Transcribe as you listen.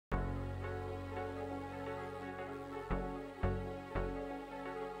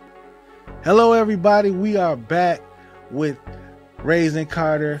Hello, everybody. We are back with Raising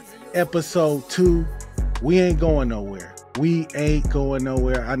Karter, episode 2. We ain't going nowhere. We ain't going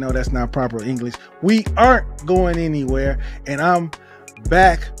nowhere. I know that's not proper English. We aren't going anywhere. And I'm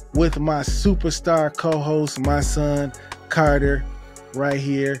back with my superstar co-host, my son, Karter, right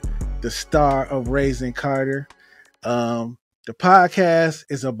here, the star of Raising Karter. The podcast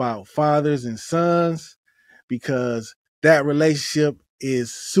is about fathers and sons because that relationship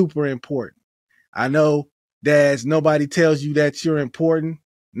is super important. I know, dads, nobody tells you that you're important,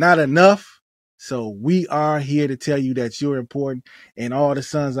 not enough. So we are here to tell you that you're important, and all the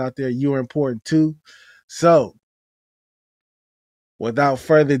sons out there, you're important too. So without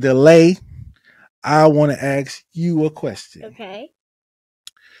further delay, I want to ask you a question. Okay.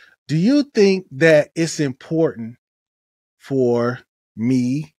 Do you think that it's important for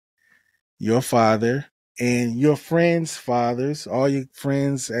me, your father, and your friends' fathers, all your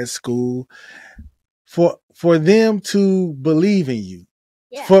friends at school, for them to believe in you?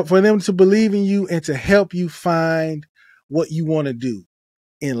 Yeah. For them to believe in you and to help you find what you want to do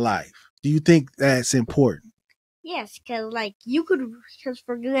in life. Do you think that's important? Yes, because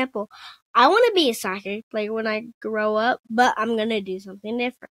for example, I want to be a soccer player when I grow up, but I'm going to do something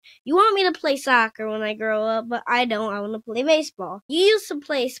different. You want me to play soccer when I grow up, but I don't. I want to play baseball. You used to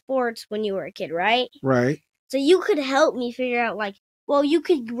play sports when you were a kid, right? Right. So you could help me figure out, you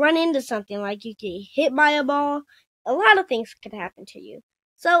could run into something, like you could get hit by a ball. A lot of things could happen to you.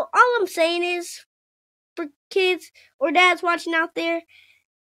 So all I'm saying is, for kids or dads watching out there,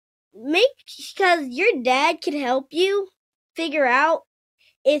 because your dad can help you figure out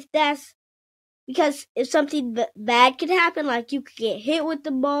if that's because if something bad could happen, like you could get hit with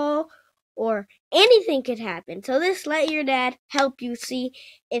the ball or anything could happen. So just let your dad help you see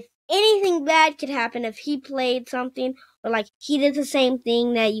if anything bad could happen if he played something or like he did the same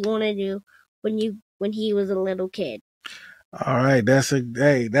thing that you want to do when he was a little kid. All right, that's an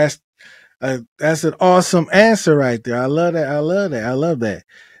awesome answer right there. I love that. I love that. I love that.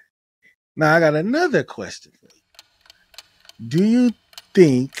 Now I got another question for you. Do you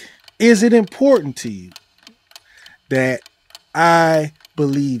think is it important to you that I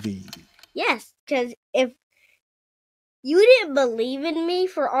believe in you? Yes, because if you didn't believe in me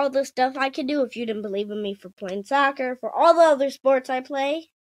for all the stuff I could do, if you didn't believe in me for playing soccer, for all the other sports I play,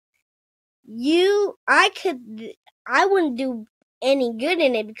 I wouldn't do any good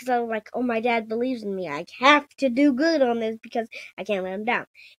in it because I was like, oh, my dad believes in me. I have to do good on this because I can't let him down.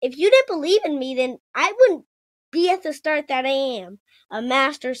 If you didn't believe in me, then I wouldn't be at the start that I am, a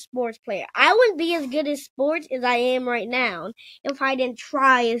master sports player. I wouldn't be as good at sports as I am right now if I didn't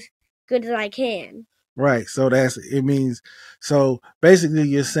try as good as I can. Right. So it means, so basically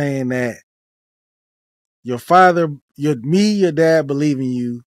you're saying that your father, your dad believing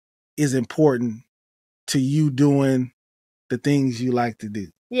you is important to you doing the things you like to do.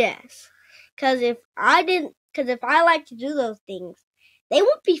 Yes. Because if I like to do those things, they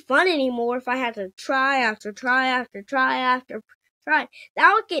wouldn't be fun anymore if I had to try after try after try after try.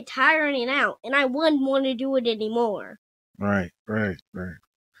 That would get tiring out, and I wouldn't want to do it anymore. Right.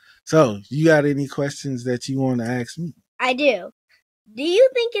 So, you got any questions that you want to ask me? I do. Do you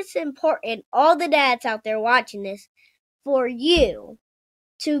think it's important, all the dads out there watching this, for you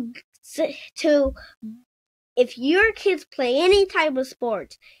to if your kids play any type of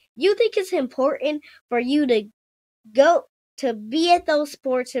sports, you think it's important for you to go to be at those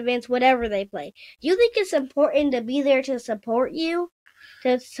sports events, whatever they play? Do you think it's important to be there to support you,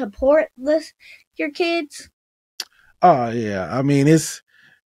 to support your kids? Oh, yeah. I mean, it's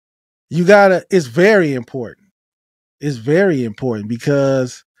very important. It's very important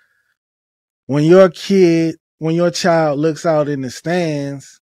because when your child looks out in the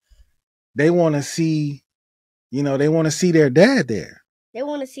stands, they want to see, they want to see their dad there. They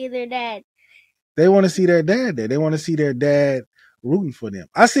want to see their dad. They want to see their dad there. They want to see their dad rooting for them.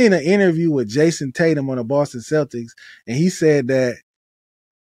 I seen an interview with Jason Tatum on the Boston Celtics, and he said that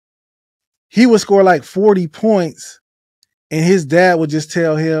he would score like 40 points, and his dad would just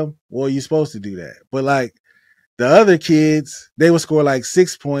tell him, well, you're supposed to do that. But like the other kids, they would score like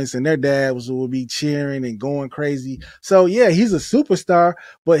 6 points, and their dad would be cheering and going crazy. So yeah, he's a superstar,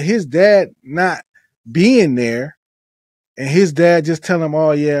 but his dad not being there and his dad just telling him,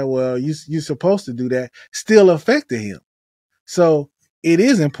 oh yeah, well, you're supposed to do that, still affected him. So it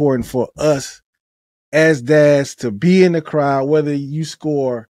is important for us as dads to be in the crowd, whether you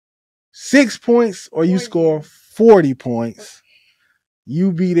score 6 points or you score 40 points.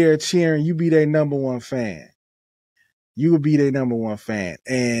 You be there cheering. You be their number one fan. You would be their number one fan.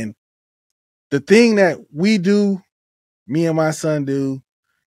 And the thing that we do, me and my son do,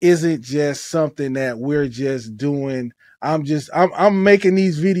 isn't just something that we're just doing. I'm making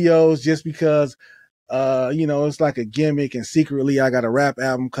these videos just because it's like a gimmick and secretly I got a rap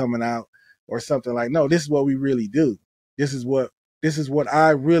album coming out or something. Like, no, this is what we really do. This is what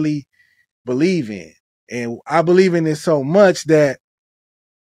I really believe in. And I believe in it so much that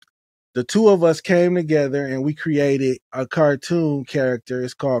the two of us came together and we created a cartoon character.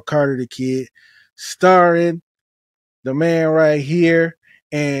 It's called Karter the Kid, starring the man right here.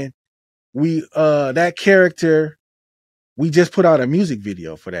 And we that character, we just put out a music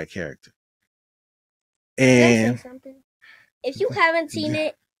video for that character. And can I say something? If you haven't seen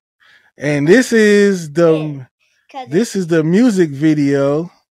it, and this is the music video.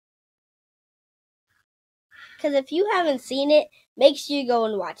 Because if you haven't seen it, make sure you go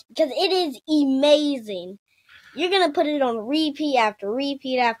and watch it, because it is amazing. You're gonna put it on repeat after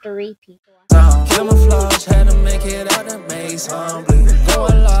repeat after repeat. Camouflage had to make it out the maze humbly.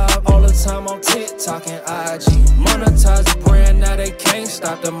 Going live all the time on TikTok and IG. Monetize the brand, now they can't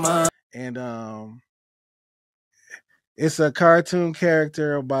stop the mind. And it's a cartoon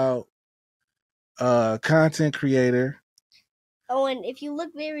character about a content creator. Oh, and if you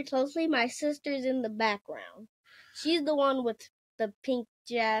look very closely, my sister's in the background. She's the one with the pink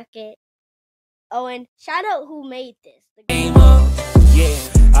jacket. Oh, and shout out who made this. Yeah,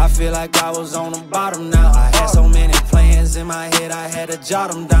 I feel like I was on the bottom now. I had so many plans in my head, I had to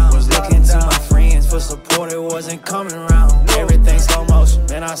jot them down. Was looking to my friends for support, it wasn't coming around. Everything slow motion,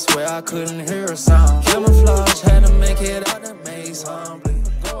 man, I swear I couldn't hear a sound. Camouflage had to make it out the maze humbly.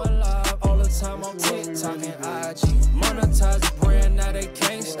 Going live all the time on TikTok and IG. Monetize the brand, now they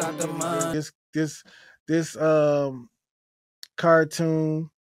can't stop the mind. This cartoon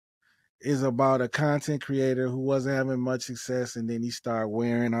is about a content creator who wasn't having much success, and then he started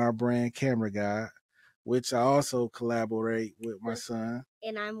wearing our brand Camera Guy, which I also collaborate with my son.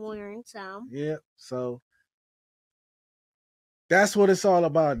 And I'm wearing some. Yep. So that's what it's all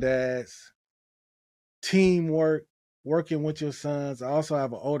about, dads. Teamwork, working with your sons. I also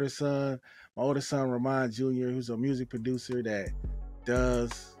have an older son. My older son, Ramon Jr., who's a music producer that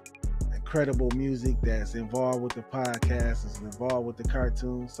does incredible music, that's involved with the podcast, is involved with the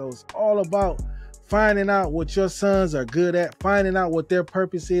cartoon. So it's all about finding out what your sons are good at, finding out what their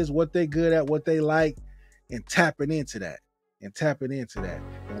purpose is, what they're good at, what they like, and tapping into that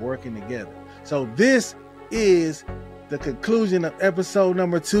and working together. So this is the conclusion of episode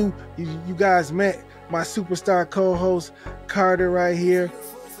number 2. You guys met my superstar co-host Karter right here,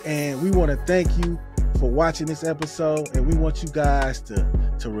 and we want to thank you for watching this episode, and we want you guys to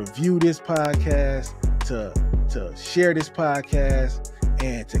review this podcast, to share this podcast,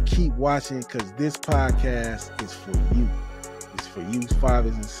 and to keep watching, because this podcast is for you. It's for you,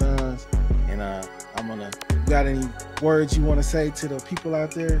 fathers and sons. And you got any words you want to say to the people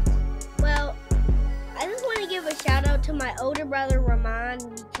out there? Well, I just want to give a shout out to my older brother Ramon,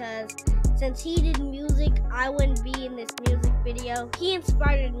 because since he did music, I wouldn't be in this music video. He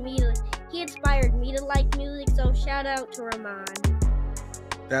inspired me to like music, so shout out to Ramon.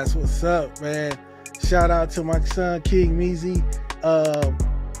 That's what's up, man. Shout out to my son King Meezy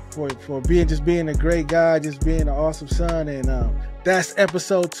for being a great guy, just being an awesome son. And that's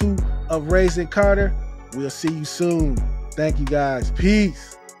episode 2 of Raising Karter. We'll see you soon. Thank you guys.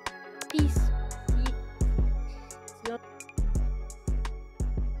 Peace.